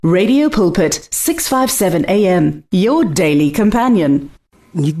Radio Pulpit 657 AM, your daily companion.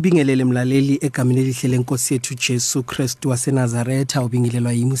 Ngikubingelele mlaleli egameni elihle lenkosi yethu Jesu Kristu waseNazaretha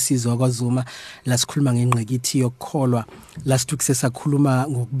ubingelelwa yiMsizo wakwaZuma la sikhuluma ngengqikithi yokukholwa last week sesakhuluma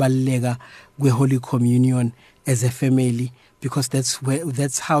ngokubaleka kweHoly Communion as a family because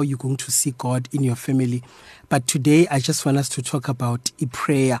that's how you're going to see God in your family. But today I just want us to talk about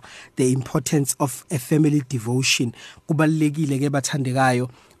prayer, the importance of a family devotion. Kubalekile ke bathandekayo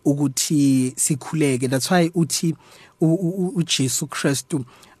ukuthi sikhuleke. That's why uthi uJesu Kristu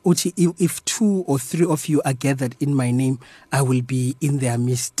uthi if 2 or 3 of you are gathered in my name, I will be in their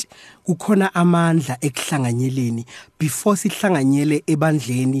midst. Kukhona amandla ekuhlanganyeleni before sihlanganyele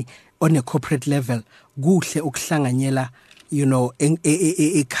ebandleni on a corporate level. Kuhle ukuhlanganyela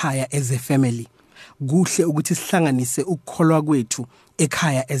ekhaya as a family. Kuhle ukuthi sihlanganise ukukholwa kwethu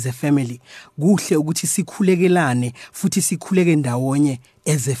ekhaya as a family. Kuhle ukuthi sikhulekelane futhi sikhuleke ndawonye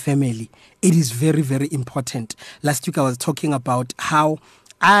as a family. It is very, very important. Last week I was talking about how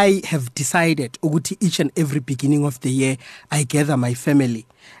I have decided ukuthi each and every beginning of the year I gather my family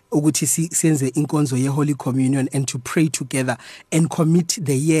ukuthi senze inkonzo ye Holy Communion and to pray together and commit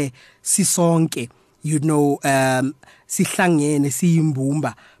the year sisonke sihlangene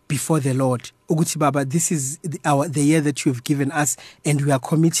siyimbumba before the Lord. Ukuthi Baba, this is the year that you have given us and we are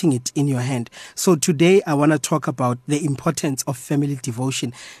committing it in your hand. So today I want to talk about the importance of family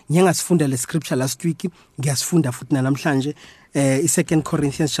devotion. Ngiyangasifunda le scripture last week, ngiyasifunda futhi namhlanje 2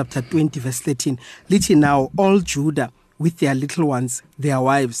 Corinthians chapter 20 verse 13. Lithi now all Judah with their little ones, their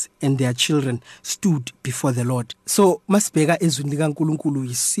wives and their children stood before the Lord. So masibheka ezwini likaNkulunkulu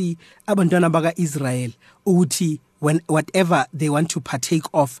you see abantwana baka Israel ukuthi when whatever they want to partake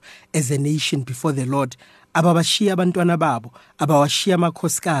of as a nation before the Lord, ababashiya abantwana babo, abawashiya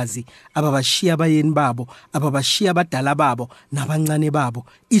amakhosikazi, ababashiya abayeni babo, ababashiya abadala babo nabancane babo.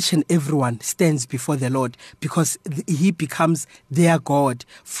 Each and everyone stands before the Lord because he becomes their God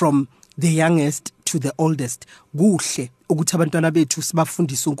from the youngest to the oldest. Kuhle ukuthi abantwana bethu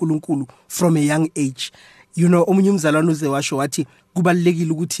sibafundise uNkulunkulu from a young age. Omunye umzalwane uze washo wathi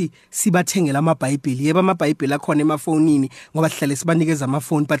kubalekile ukuthi sibathengele amabhayibheli. Yebo amabhayibheli akhona emafonini ngoba sihlale sibanikeza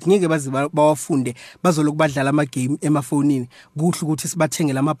amafoni but ngeke baze bawafunde bazoloku badlala ama game emafonini. Kuhle ukuthi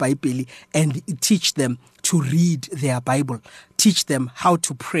sibathengele amabhayibheli and teach them to read their Bible, teach them how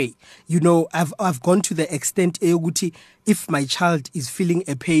to pray. I've gone to the extent eyokuthi if my child is feeling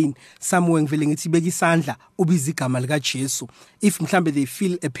a pain somewhere ngivele ngithi beka isandla ubiza igama lika Jesu. If mhlambe they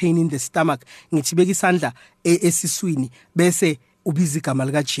feel a pain in the stomach ngithi beka isandla esiswini bese ubiza igama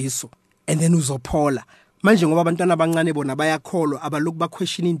lika Jesu and then uzophola. Manje ngoba abantwana abancane bona bayakholwa abaloku ba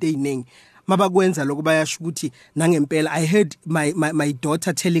question into eziningi mabakwenza lokho bayasho ukuthi nangempela. I heard my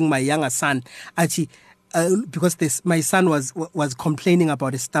daughter telling my younger son athi because my son was complaining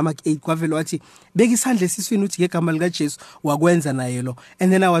about a stomach ache kwavela wathi beka isandla esiswini uthi ngegama lika Jesu wakwenza naye lo.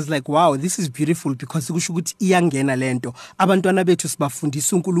 And then I was like, wow, this is beautiful because kusho ukuthi iyangena lento abantwana bethu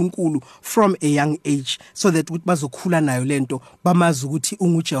sibafundisa uNkulunkulu from a young age so that bazokhula nayo lento bamazi ukuthi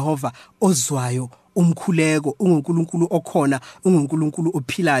unguJehova ozwayo umkhuleko, unguNkulunkulu okhona, unguNkulunkulu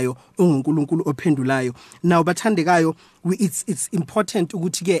ophilayo, unguNkulunkulu ophendulayo. Now bathandekayo, it's important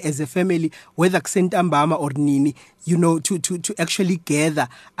ukuthi ke as a family whether kusentambama or nini to actually gather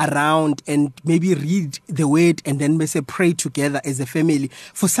around and maybe read the word and then mase pray together as a family.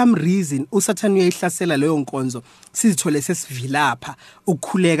 For some reason uSathane uyayihlasela leyo nkonzo sizithole sesivilapha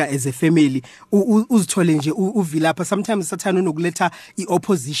ukukhuleka as a family uzithole nje uvilapha. Sometimes Sathane unokuletha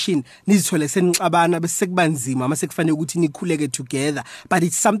iopposition nizithole senixabana bese sekubanzima mase kufanele ukuthi nikhuleke together, but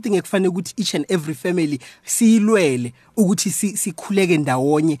it's something ekufanele ukuthi each and every family siyilwele ukuthi sikhuleke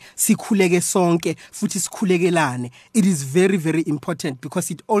ndawonye, sikhuleke sonke futhi sikhulekelane. It is very, very important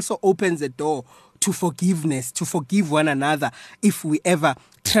because it also opens a door to forgiveness, to forgive one another if we ever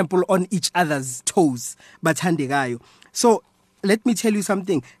trample on each other's toes. Bathandekayo. So let me tell you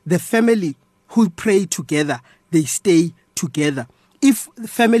something. The family who pray together, they stay together. If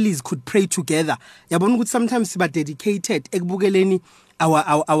families could pray together, yabona ukuthi sometimes siba dedicated ekubukeleni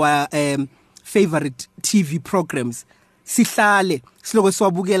our favorite TV programs. Sihlale siloko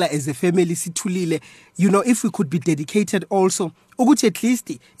siwabukela as a family sithulile. If we could be dedicated also ukuthi at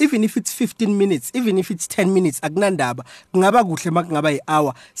least even if it's 15 minutes, even if it's 10 minutes akunandaba kungaba kuhle makungaba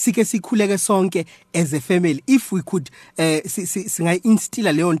i-hour sike sikhuleke sonke as a family. If we could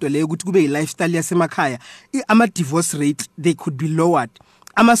singainstilla leyo nto leyo ukuthi kube i-lifestyle yasemakhaya, ama-divorce rate they could be lowered,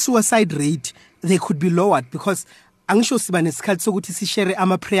 ama-suicide rate they could be lowered because angisho siba nesikhathi sokuthi sishare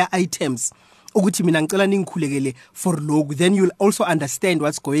ama-prayer items ukuthi mina ngicela ningikhulekele for lokhu, then you'll also understand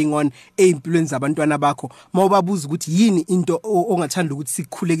what's going on empilweni zabantwana bakho. Mawubabuza ukuthi yini into ongathanda ukuthi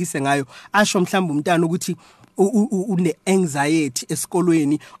sikukhulekise ngayo, asho mhlawumbe umntana ukuthi une anxiety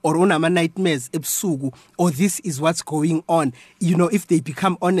esikolweni or unama nightmares ebusuku, or this is what's going on. You know, if they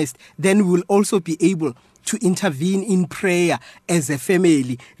become honest, then we will also be able to intervene in prayer as a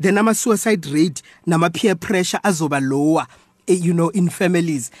family. Then ama suicide rate nama peer pressure azoba lower, you know, in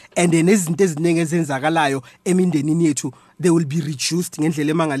families, and then izinto eziningi ezenzakalayo emindenini yethu, they will be reduced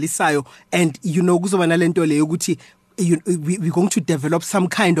ngendlela emangalisayo. And you know, kuzoba nalento leyo ukuthi we're going to develop some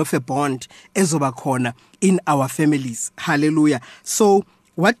kind of a bond ezoba khona in our families. Hallelujah. So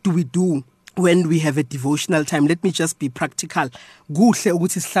what do we do when we have a devotional time? Let me just be practical. Kuhle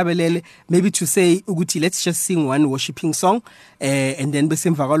ukuthi sihlabelele, maybe to say ukuthi let's just sing one worshiping song, and then bese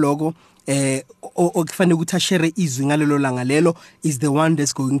emva kwaloko okufanele ukuthi ashare izwi ngalelo langa lelo is the one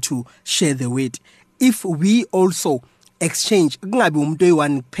that's going to share the word. If we also exchange, kungabi umuntu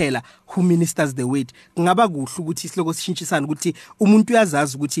oyi-one kuphela who ministers the word, kungaba kuhle ukuthi isiloko sishintshisana ukuthi umuntu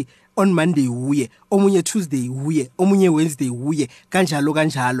uyazazi ukuthi on Monday uye, omunye Tuesday uye, omunye Wednesday uye,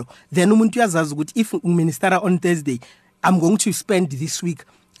 kanjalo. Then umuntu uyazazi ukuthi if minister on Thursday, I'm going to spend this week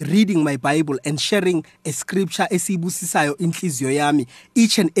reading my Bible and sharing a scripture esibusisayo inhliziyo yami.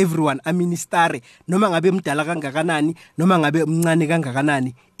 Each and everyone aministare, noma ngabe mdala kangakanani, noma ngabe mncane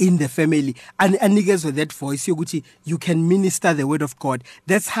kangakanani in the family, and anikezwe that voice yokuthi you can minister the word of God.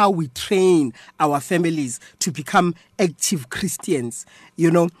 That's how we train our families to become active Christians. You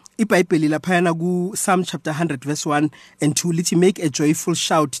know, iBhayibheli laphayana ku Psalm chapter 100 verse 1 and 2 lithi, make a joyful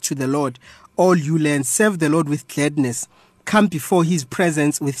shout to the Lord, all you lands, serve the Lord with gladness, come before his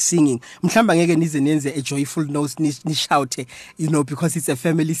presence with singing. Mhlamba ngeke nize nenze a joyful noise ni shout, you know, because it's a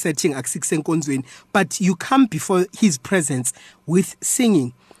family setting akusisenkonzweni, but you come before his presence with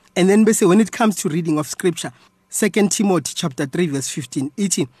singing. And then bese when it comes to reading of scripture, 2 Timothy chapter 3 verse 15,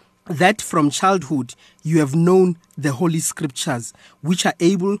 iti, that from childhood you have known the holy scriptures, which are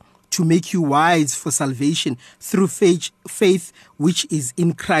able to make you wise for salvation through faith which is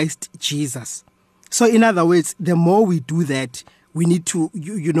in Christ Jesus. So in other words, the more we do that, we need to,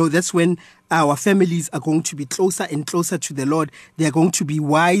 you know, that's when our families are going to be closer and closer to the Lord. They are going to be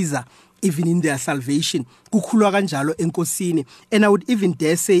wiser even in their salvation. Kukhulwa kanjalo enkosini. And I would even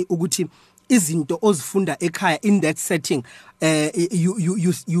dare say ukuthi izinto ozifunda ekhaya in that setting,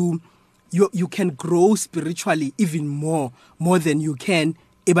 you can grow spiritually even more than you can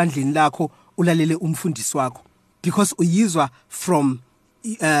ebandleni lakho ulalele umfundisi wakho, because uyizwa from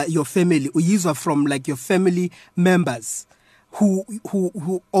your family, uyizwa from like your family members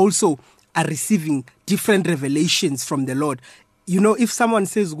who also are receiving different revelations from the Lord. You know, if someone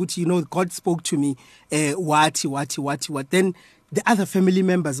says, you know, God spoke to me, what, then the other family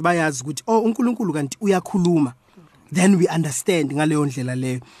members bayaz ukuthi, oh, uNkulunkulu kanti uyakhuluma. Then we understand ngaleyo ndlela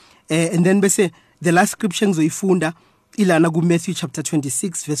leyo. And then bese the last scripture ngizoyifunda ilana ku Matthew chapter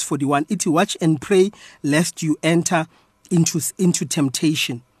 26 verse 41, iti, watch and pray lest you enter into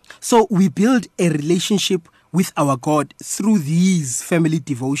temptation. So we build a relationship with our God through these family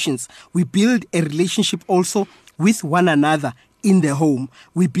devotions. We build a relationship also with one another in the home.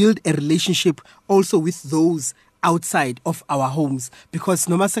 We build a relationship also with those outside of our homes, because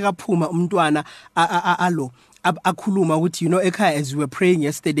noma sekaphuma umntwana alo akhuluma ukuthi, you know, ekhaya, as we were praying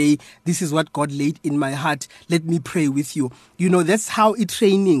yesterday, this is what God laid in my heart, let me pray with you. You know, that's how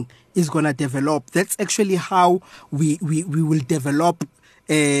training is going to develop. That's actually how we will develop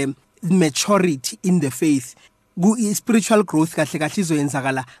maturity in the faith. Spiritual growth kahle kahle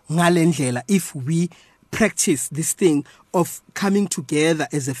izoyenzakala ngale ndlela if we practice this thing of coming together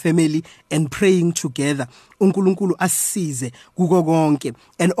as a family and praying together. uNkulunkulu asisize kuko konke.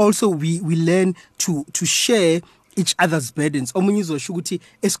 And also we learn to share each other's burdens. Omunye uzosho ukuthi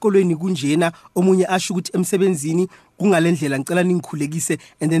esikolweni kunjena, omunye asho ukuthi emsebenzini kungalendlela ngicela ningikhulekise,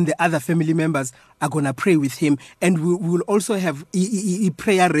 and then the other family members are going to pray with him. And we will also have a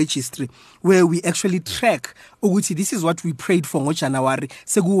prayer registry where we actually track ukuthi this is what we prayed for ngoJanuary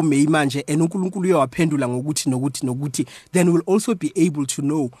sekuMay manje, and uNkulunkulu uyawaphendula ngokuthi. Then we'll also be able to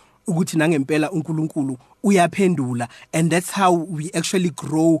know ukuthi nangempela uNkulunkulu uyaphendula. And that's how we actually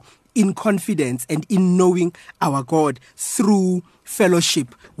grow in confidence and in knowing our God through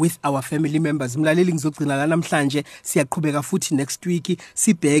fellowship with our family members. Mlaleli ngizogcina la namhlanje, siyaqhubeka futhi next week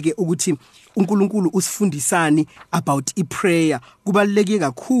sibheke ukuthi uNkulunkulu usifundisani about prayer. Kubaluleke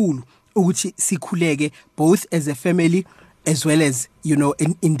kakhulu ukuthi sikhuleke both as a family as well as, you know,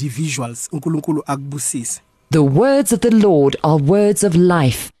 in individuals. uNkulunkulu akubusise. The words of the Lord are words of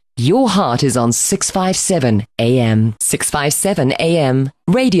life. Your heart is on 657 AM. 657 AM.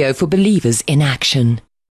 Radio for believers in action.